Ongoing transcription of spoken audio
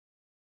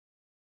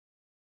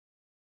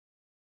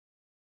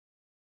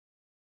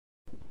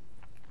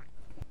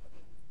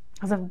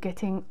as I'm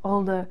getting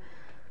older,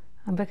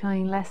 I'm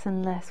becoming less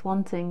and less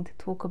wanting to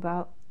talk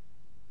about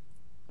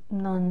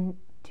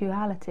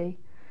non-duality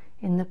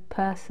in the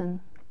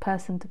person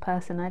to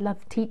person. I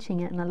love teaching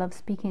it and I love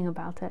speaking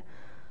about it,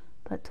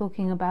 but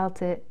talking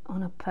about it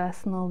on a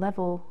personal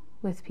level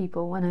with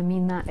people, when I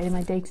mean that in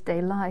my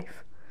day-to-day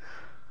life,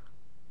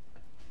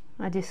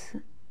 I just,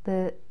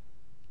 the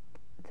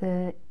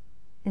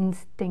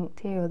instinct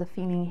here, or the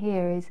feeling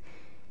here, is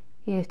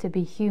here to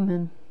be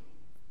human,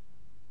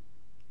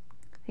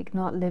 like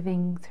not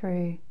living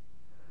through,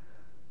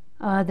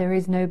 there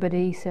is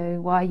nobody,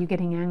 so why are you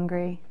getting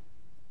angry?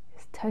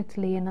 It's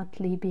totally and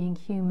utterly being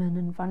human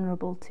and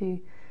vulnerable to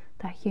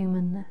that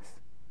humanness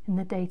in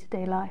the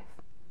day-to-day life.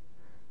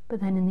 But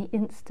then in the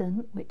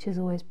instant, which is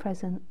always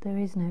present, there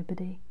is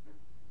nobody.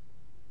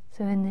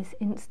 So in this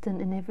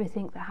instant, in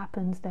everything that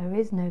happens, there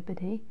is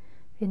nobody.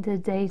 In the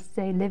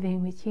day-to-day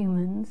living with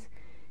humans,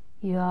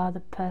 you are the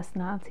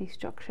personality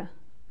structure.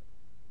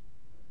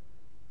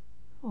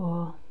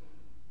 Or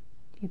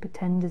you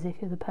pretend as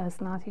if you're the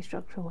personality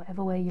structure,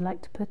 whatever way you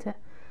like to put it.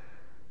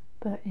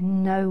 But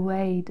in no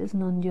way does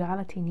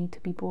non-duality need to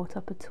be brought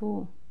up at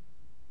all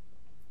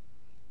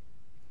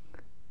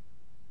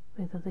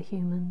with other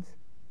humans.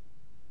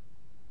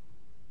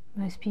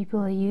 Most people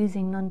are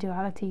using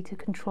non-duality to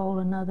control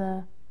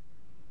another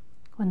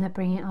when they're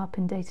bringing it up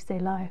in day-to-day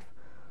life,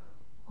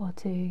 or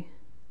to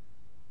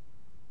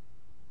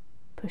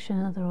push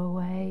another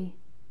away,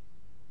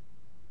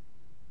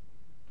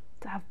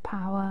 to have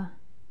power,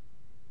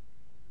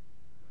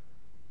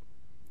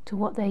 to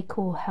what they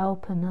call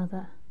help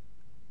another.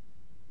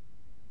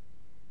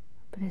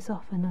 But it's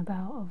often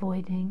about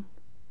avoiding.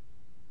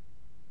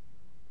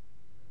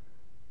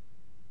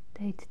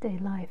 Day-to-day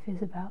life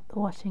is about the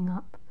washing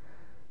up,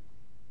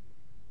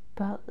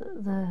 about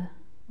the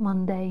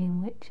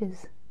mundane, which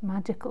is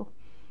magical.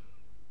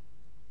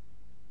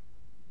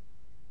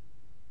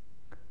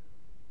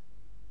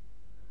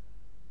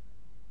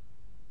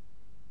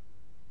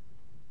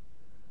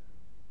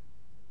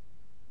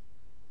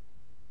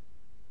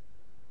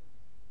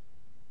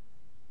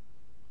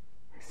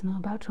 It's not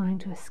about trying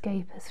to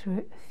escape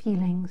a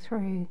feeling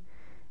through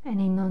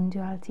any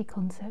non-duality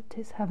concept.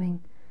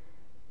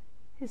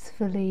 It's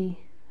fully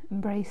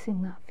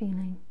embracing that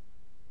feeling.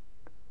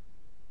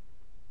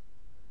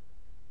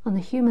 On the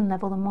human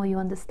level, the more you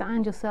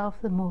understand yourself,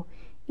 the more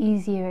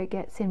easier it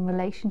gets in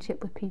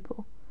relationship with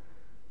people.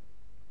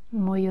 The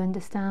more you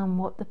understand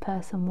what the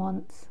person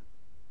wants,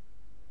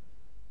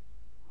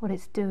 what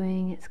it's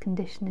doing, its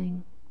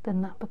conditioning,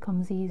 then that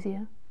becomes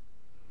easier.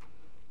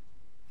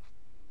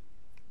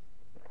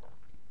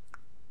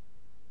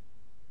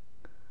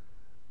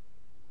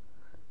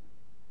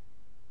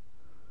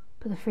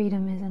 But the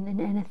freedom isn't in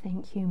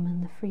anything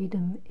human. The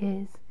freedom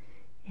is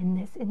in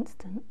this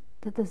instant,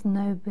 that there's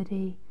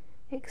nobody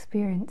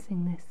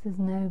experiencing this. There's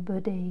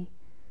nobody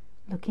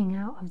looking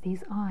out of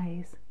these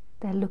eyes.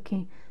 The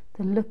looking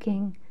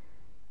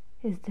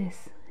is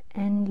this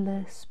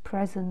endless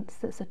presence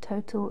that's a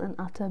total and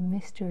utter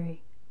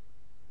mystery.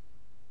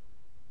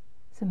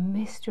 It's a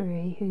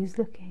mystery who's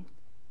looking.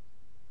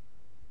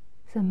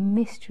 It's a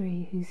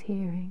mystery who's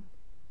hearing.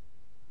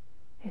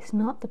 It's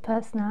not the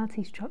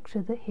personality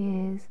structure that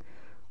hears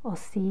or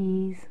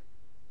sees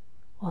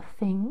or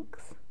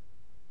thinks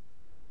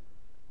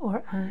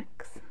or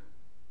acts.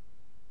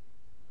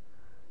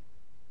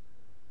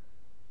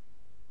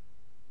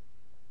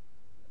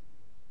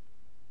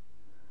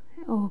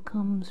 It all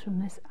comes from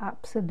this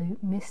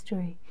absolute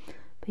mystery,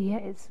 but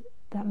yet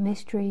that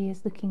mystery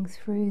is looking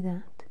through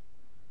that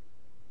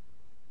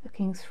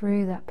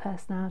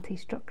personality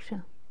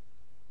structure.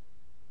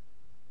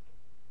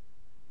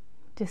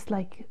 Just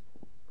like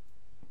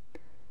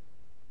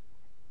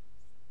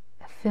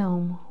a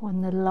film,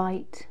 when the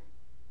light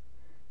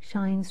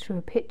shines through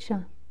a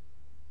picture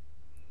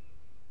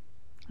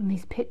and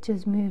these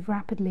pictures move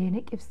rapidly and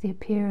it gives the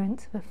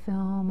appearance of a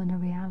film and a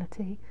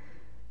reality.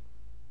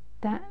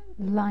 That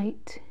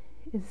light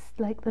is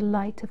like the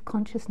light of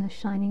consciousness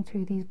shining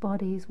through these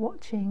bodies,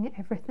 watching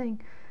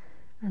everything,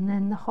 and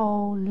then the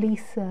whole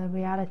Lisa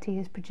reality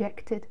is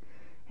projected.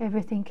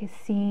 Everything is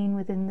seen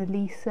within the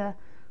Lisa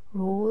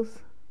rules,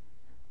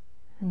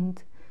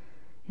 and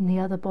in the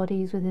other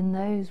bodies within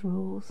those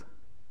rules.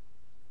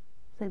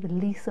 It's like the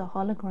Lisa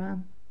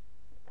hologram.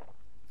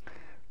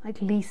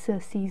 Like Lisa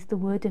sees the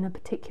wood in a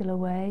particular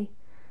way,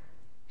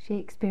 she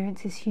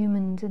experiences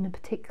humans in a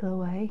particular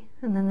way,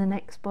 and then the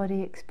next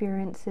body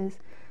experiences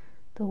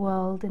the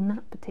world in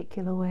that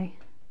particular way.